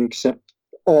is going to accept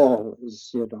all,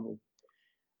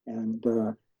 And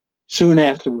soon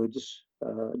afterwards,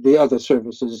 the other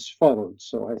services followed.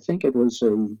 So I think it was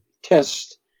a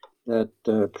test that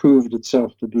proved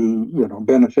itself to be,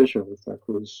 beneficial. That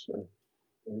was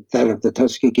that of the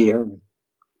Tuskegee Airmen.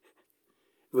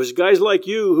 It was guys like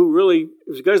you it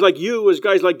was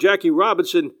guys like Jackie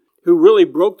Robinson who really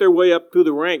broke their way up through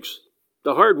the ranks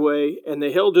the hard way, and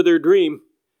they held to their dream.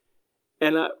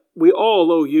 And we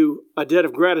all owe you a debt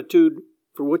of gratitude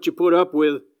for what you put up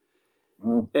with.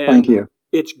 Well, thank you.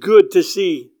 It's good to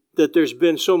see that there's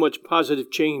been so much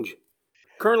positive change.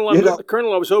 Colonel,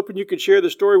 I was hoping you could share the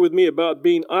story with me about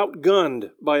being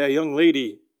outgunned by a young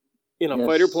lady in a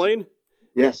fighter plane.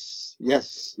 Yes.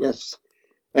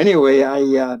 Anyway,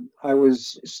 I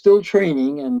was still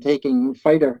training and taking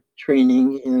fighter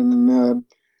training in.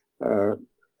 I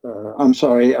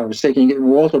was taking it in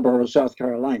Walterboro, South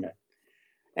Carolina,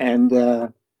 and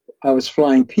I was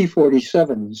flying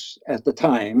P-47s at the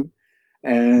time,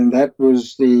 and that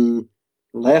was the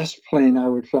last plane I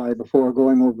would fly before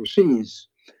going overseas.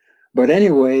 But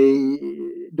anyway,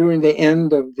 during the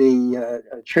end of the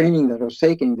training that I was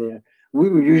taking there, we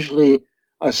were usually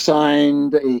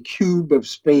assigned a cube of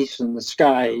space in the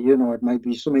sky. It might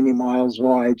be so many miles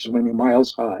wide, so many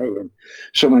miles high, and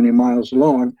so many miles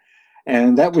long.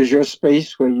 And that was your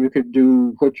space where you could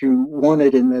do what you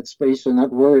wanted in that space and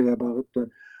not worry about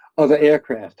other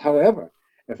aircraft. However,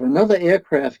 if another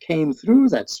aircraft came through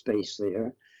that space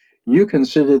there, you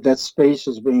considered that space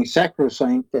as being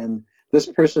sacrosanct, and this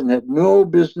person had no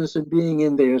business in being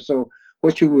in there. So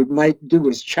what you might do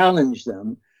is challenge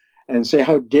them and say,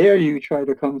 "How dare you try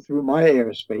to come through my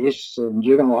airspace? And,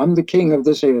 I'm the king of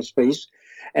this airspace."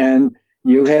 And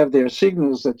you have their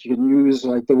signals that you can use,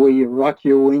 like the way you rock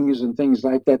your wings and things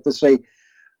like that, to say,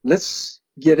 "Let's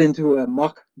get into a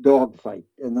mock dogfight."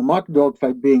 And the mock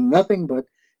dogfight being nothing but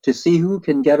to see who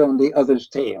can get on the other's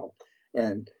tail.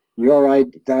 And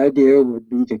the idea would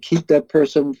be to keep that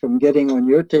person from getting on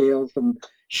your tail, from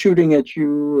shooting at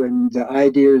you, and the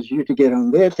idea is you to get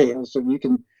on their tail so you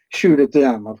can shoot at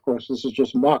them. Of course, this is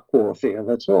just mock warfare,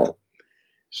 that's all.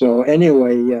 So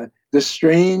anyway, this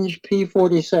strange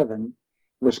P-47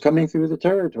 was coming through the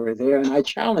territory there, and I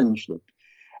challenged it.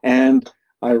 And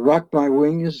I rocked my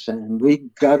wings, and we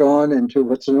got on into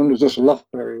what's known as this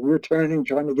luffberry. We were trying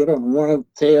to get on one of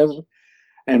the tails,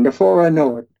 and before I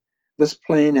know it, this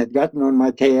plane had gotten on my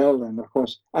tail, and of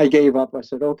course I gave up. I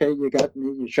said, "Okay, you got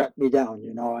me. You shut me down."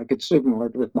 I could signal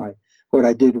it with what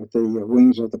I did with the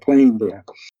wings of the plane there.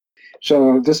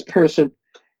 So this person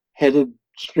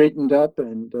straightened up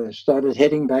and started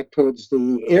heading back towards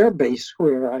the air base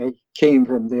where I came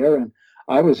from there, and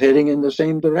I was heading in the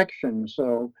same direction.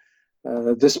 So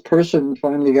this person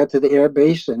finally got to the air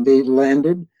base, and they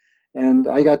landed, and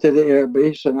I got to the air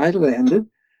base, and I landed.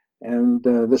 And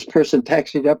this person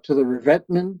taxied up to the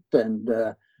revetment, and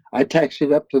I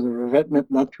taxied up to the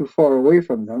revetment not too far away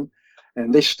from them.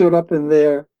 And they stood up in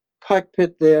their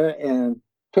cockpit there and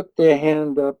took their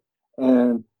hand up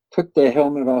and took their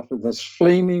helmet off, and this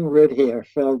flaming red hair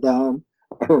fell down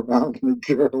around the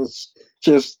girls.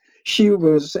 She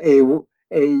was a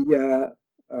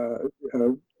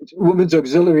Women's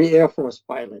Auxiliary Air Force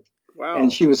pilot. Wow.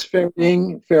 And she was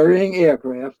ferrying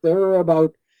aircraft. There were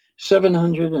about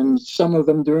 700 and some of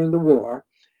them during the war,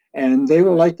 and they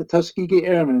were like the Tuskegee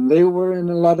Airmen. They were in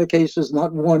a lot of cases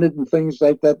not wanted and things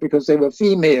like that because they were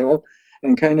female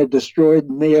and kind of destroyed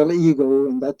male ego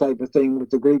and that type of thing with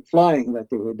the great flying that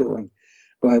they were doing.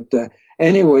 But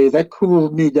anyway, that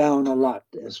cooled me down a lot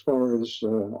as far as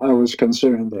I was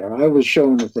concerned there. I was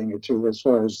shown a thing or two as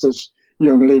far as this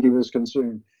young lady was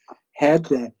concerned, had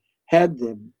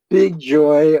the big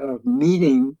joy of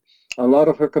meeting a lot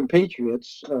of her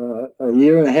compatriots a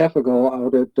year and a half ago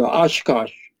out at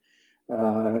Oshkosh,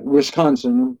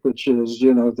 Wisconsin, which is,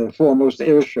 the foremost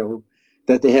air show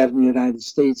that they have in the United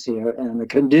States here, and a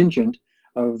contingent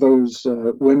of those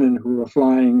women who were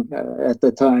flying at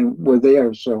the time were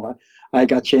there. So I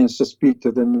got a chance to speak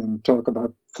to them and talk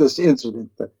about this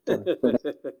incident.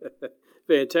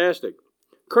 Fantastic.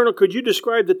 Colonel, could you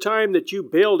describe the time that you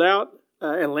bailed out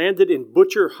and landed in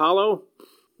Butcher Hollow?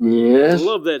 Yes. I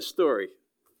love that story.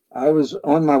 I was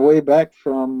on my way back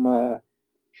from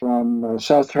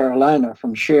South Carolina,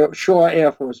 from Shore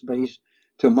Air Force Base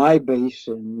to my base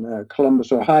in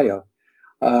Columbus, Ohio.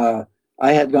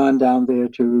 I had gone down there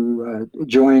to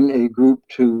join a group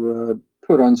to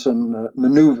put on some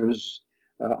maneuvers,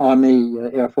 Army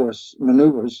Air Force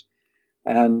maneuvers,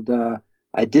 and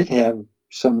I did have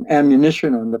some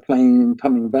ammunition on the plane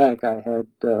coming back. I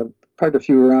had quite a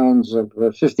few rounds of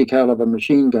 50 caliber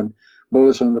machine gun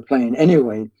bullets on the plane.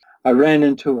 Anyway, I ran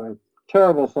into a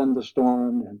terrible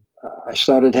thunderstorm, and I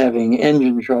started having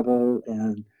engine trouble.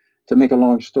 And to make a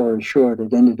long story short,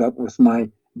 it ended up with my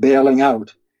bailing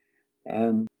out,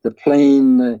 and the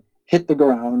plane hit the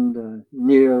ground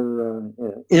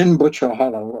in Butcher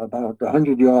Hollow, about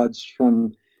 100 yards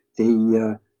from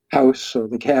the house or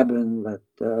the cabin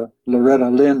that Loretta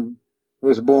Lynn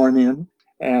was born in.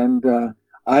 And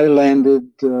I landed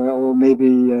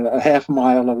maybe a half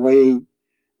mile away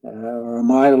or a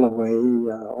mile away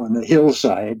on a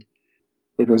hillside.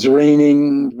 It was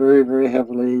raining very, very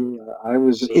heavily. I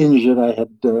was injured. I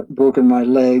had broken my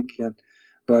leg,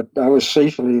 but I was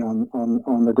safely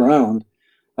on the ground.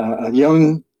 A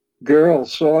young girl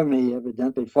saw me,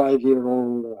 evidently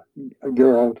 5-year-old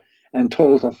girl, and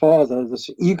told her father this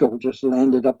eagle just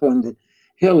landed up on the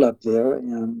hill up there,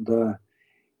 and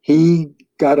he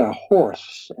got a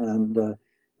horse, and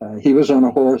he was on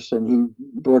a horse, and he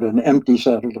brought an empty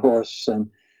saddled horse and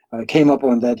came up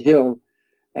on that hill.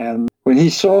 And when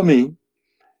he saw me,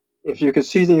 if you could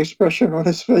see the expression on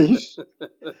his face,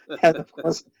 and of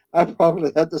course, I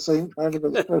probably had the same kind of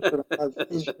expression on my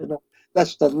face.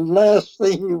 That's the last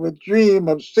thing you would dream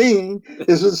of seeing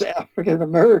is this African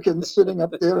American sitting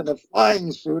up there in a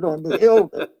flying suit on the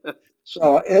hill.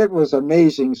 So it was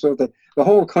amazing. So the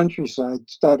whole countryside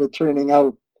started turning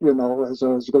out, as I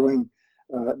was going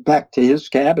back to his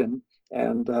cabin,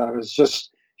 and I was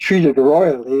just treated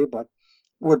royally. But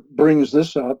what brings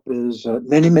this up is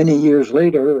many, many years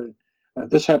later,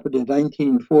 this happened in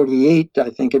 1948, I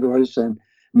think it was, and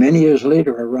many years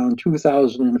later, around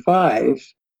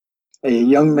 2005, a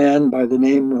young man by the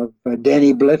name of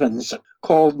Danny Blevins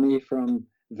called me from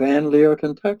Van Lear,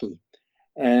 Kentucky.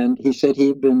 And he said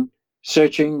he'd been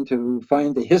searching to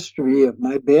find the history of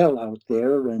my bailout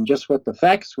there and just what the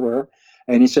facts were.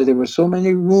 And he said there were so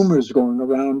many rumors going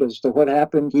around as to what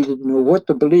happened. He didn't know what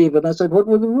to believe. And I said, what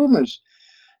were the rumors?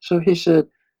 So he said,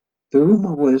 the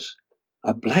rumor was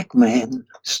a black man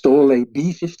stole a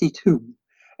B-52,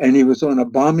 and he was on a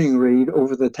bombing raid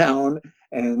over the town,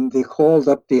 and they called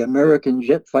up the American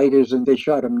jet fighters and they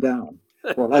shot him down.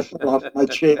 Well, I fell off my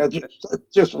chair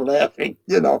just laughing,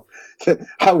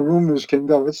 how rumors can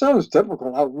go. It sounds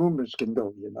typical how rumors can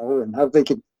go, and how they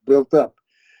get built up.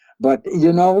 But,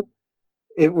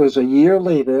 it was a year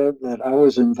later that I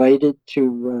was invited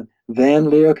to Van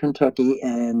Lear, Kentucky,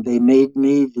 and they made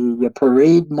me the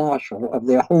parade marshal of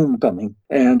their homecoming.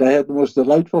 And I had the most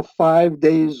delightful 5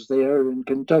 days there in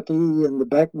Kentucky in the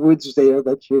backwoods there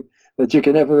that you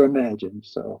can ever imagine.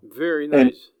 So very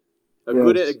nice. A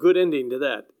good ending to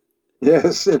that.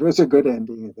 Yes, it was a good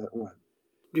ending of that one.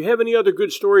 Do you have any other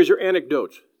good stories or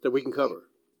anecdotes that we can cover?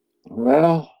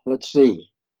 Well, let's see.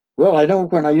 Well, I know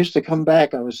when I used to come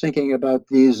back, I was thinking about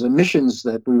these missions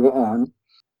that we were on.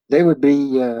 They would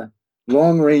be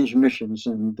long-range missions,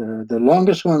 and the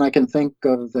longest one I can think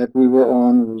of that we were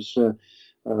on was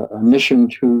a mission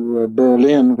to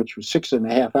Berlin, which was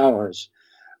 6.5 hours.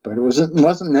 But it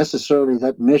wasn't necessarily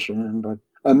that mission, but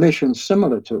a mission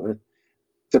similar to it.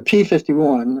 The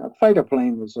P-51, a fighter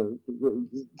plane, was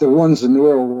the ones in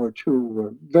World War II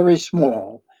were very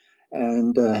small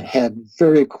and had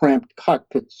very cramped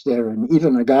cockpits there. And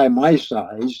even a guy my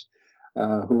size,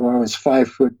 who I was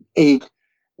 5'8",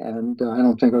 and I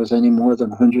don't think I was any more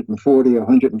than 140 or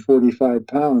 145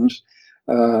 pounds,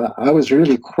 I was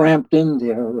really cramped in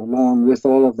there along with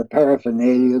all of the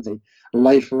paraphernalia, the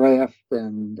life raft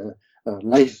and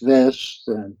life vest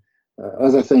and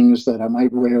other things that I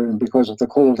might wear, and because of the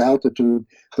cold altitude,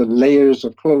 the layers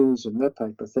of clothes and that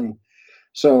type of thing.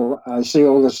 So I say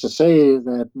all this to say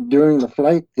that during the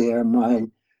flight there, my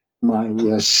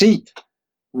seat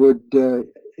would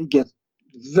get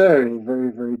very,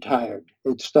 very, very tired.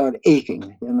 It'd start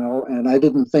aching, and I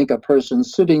didn't think a person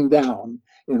sitting down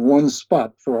in one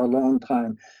spot for a long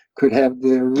time could have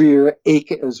their rear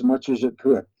ache as much as it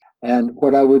could. And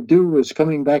what I would do was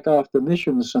coming back off the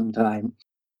mission sometime,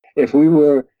 if we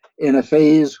were in a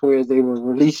phase where they were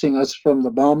releasing us from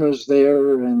the bombers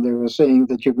there and they were saying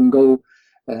that you can go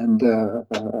and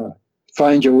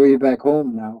find your way back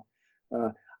home now,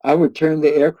 I would turn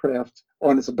the aircraft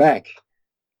on its back,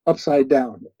 upside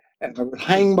down, and I would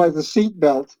hang by the seat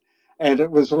belt. And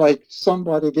it was like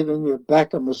somebody giving your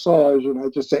back a massage, and I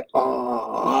just say,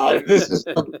 "Ah, this is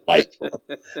delightful."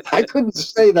 I couldn't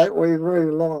stay that way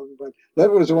very long, but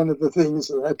that was one of the things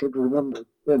that I could remember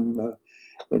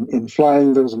in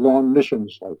flying those long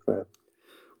missions like that.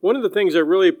 One of the things I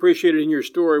really appreciated in your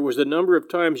story was the number of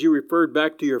times you referred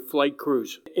back to your flight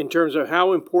crews in terms of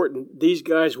how important these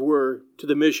guys were to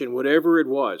the mission, whatever it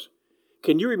was.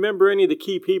 Can you remember any of the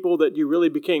key people that you really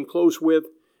became close with,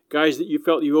 guys that you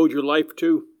felt you owed your life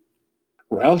to?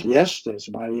 Well, yes, there's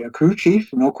my crew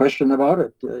chief, no question about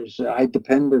it. I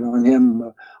depended on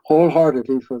him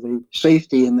wholeheartedly for the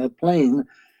safety in that plane.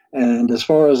 And as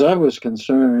far as I was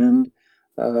concerned,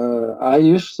 I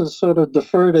used to sort of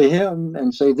defer to him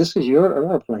and say, "This is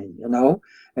your airplane,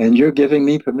 and you're giving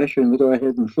me permission to go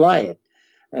ahead and fly it."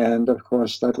 And of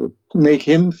course, that would make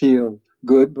him feel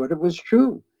good, but it was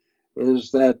true.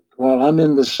 Is that while I'm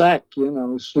in the sack,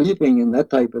 sleeping and that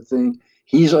type of thing,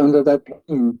 he's under that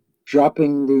plane,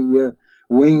 dropping the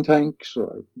wing tanks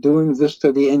or doing this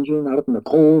to the engine out in the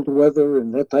cold weather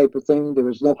and that type of thing. There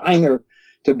was no hangar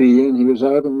to be in. He was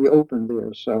out in the open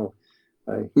there. So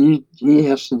he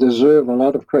has to deserve a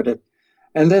lot of credit.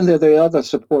 And then there are the other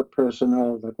support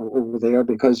personnel that were over there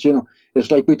because, it's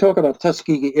like we talk about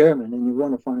Tuskegee Airmen and you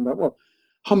want to find out, well,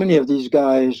 how many of these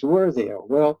guys were there?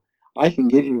 Well, I can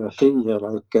give you a figure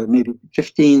like maybe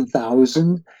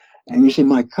 15,000. And you say,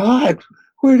 my God,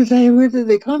 where did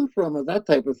they come from? Or that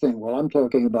type of thing. Well, I'm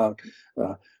talking about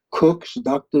cooks,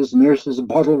 doctors, nurses,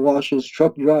 bottle washers,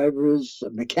 truck drivers,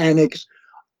 mechanics,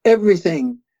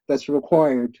 everything that's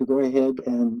required to go ahead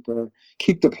and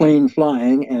keep the plane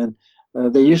flying. And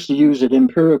they used to use an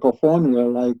empirical formula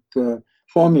like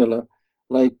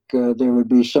there would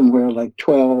be somewhere like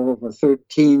 12 or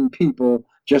 13 people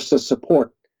just to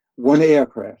support one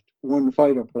aircraft, one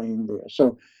fighter plane there.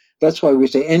 So that's why we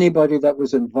say anybody that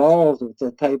was involved with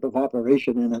that type of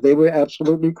operation, and they were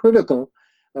absolutely critical,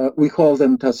 we call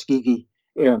them Tuskegee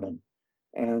Airmen.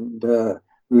 And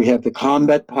we have the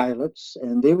combat pilots,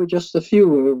 and they were just a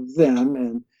few of them.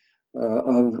 And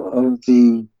of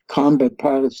the combat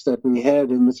pilots that we had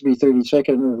in the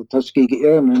 332nd of the Tuskegee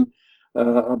Airmen,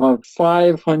 about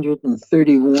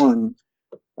 531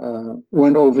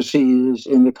 went overseas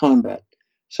in the combat.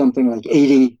 Something like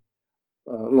 80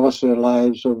 lost their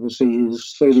lives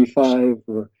overseas, 35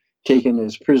 were taken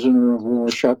as prisoner of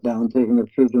war, shot down, taken as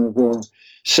prisoner of war.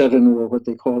 7 were what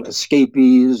they call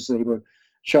escapees. They were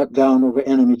shot down over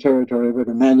enemy territory, but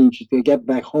managed to get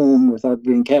back home without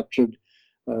being captured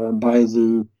by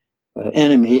the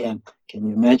enemy. And can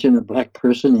you imagine a black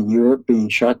person in Europe being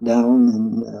shot down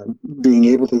and being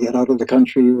able to get out of the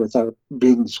country without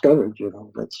being discovered?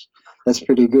 That's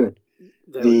pretty good.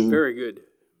 That was very good.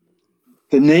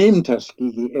 The name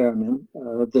Tuskegee Airmen,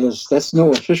 that's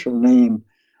no official name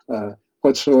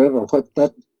whatsoever.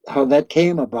 How that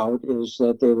came about is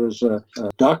that there was a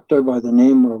doctor by the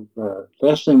name of,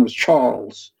 last name was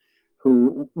Charles,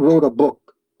 who wrote a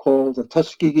book called The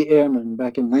Tuskegee Airmen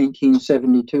back in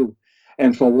 1972.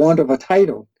 And for want of a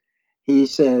title, he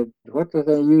said, what did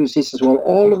I use? He says, well,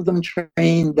 all of them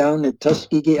trained down at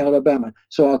Tuskegee, Alabama.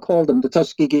 So I'll call them the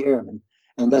Tuskegee Airmen.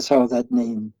 And that's how that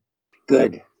name.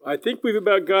 Good. I think we've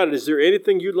about got it. Is there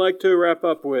anything you'd like to wrap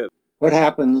up with? What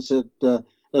happens it'll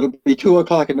be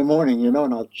 2:00 in the morning, and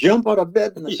I'll jump out of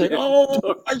bed and I say,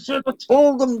 I should have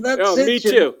told them that's it. Me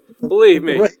too. Believe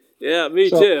me. Right. Yeah,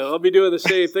 me too. I'll be doing the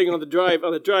same thing on the drive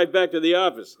back to the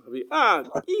office. I'll be,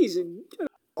 easy.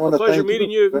 Pleasure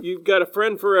meeting you. You've got a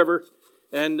friend forever.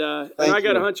 And I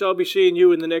got a hunch I'll be seeing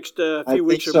you in the next few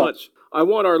weeks or months. I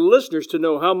want our listeners to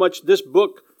know how much this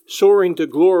book, Soaring to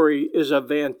Glory, is a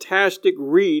fantastic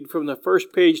read from the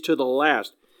first page to the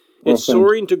last. It's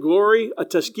Soaring to Glory, a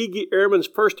Tuskegee Airman's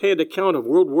first-hand account of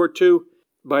World War II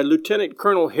by Lieutenant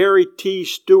Colonel Harry T.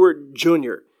 Stewart,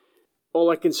 Jr. All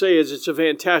I can say is it's a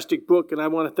fantastic book, and I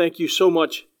want to thank you so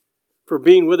much for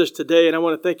being with us today, and I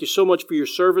want to thank you so much for your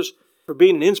service, for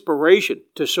being an inspiration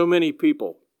to so many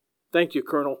people. Thank you,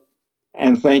 Colonel.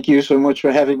 And thank you so much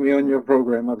for having me on your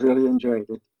program. I've really enjoyed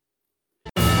it.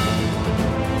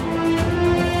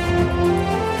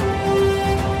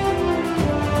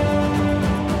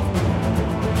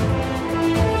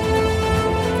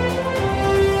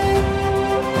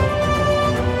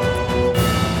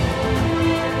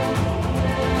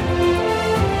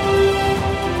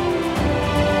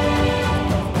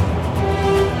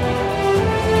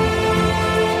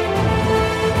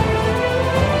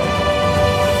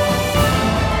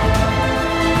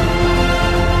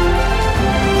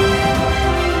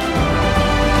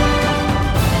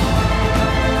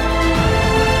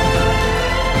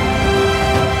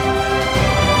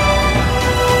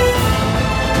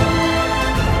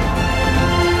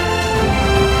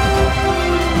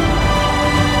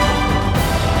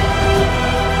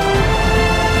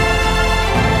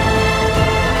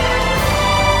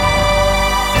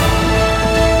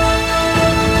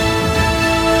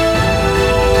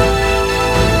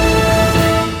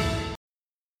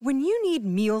 When you need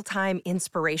mealtime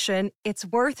inspiration, it's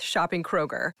worth shopping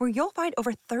Kroger, where you'll find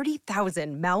over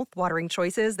 30,000 mouth-watering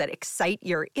choices that excite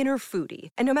your inner foodie.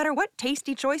 And no matter what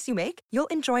tasty choice you make, you'll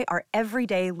enjoy our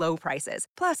everyday low prices,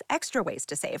 plus extra ways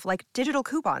to save, like digital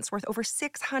coupons worth over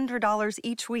 $600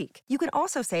 each week. You can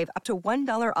also save up to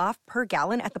 $1 off per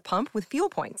gallon at the pump with fuel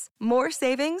points. More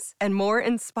savings and more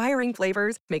inspiring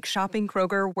flavors make shopping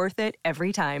Kroger worth it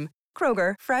every time.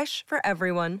 Kroger, fresh for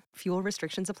everyone. Fuel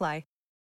restrictions apply.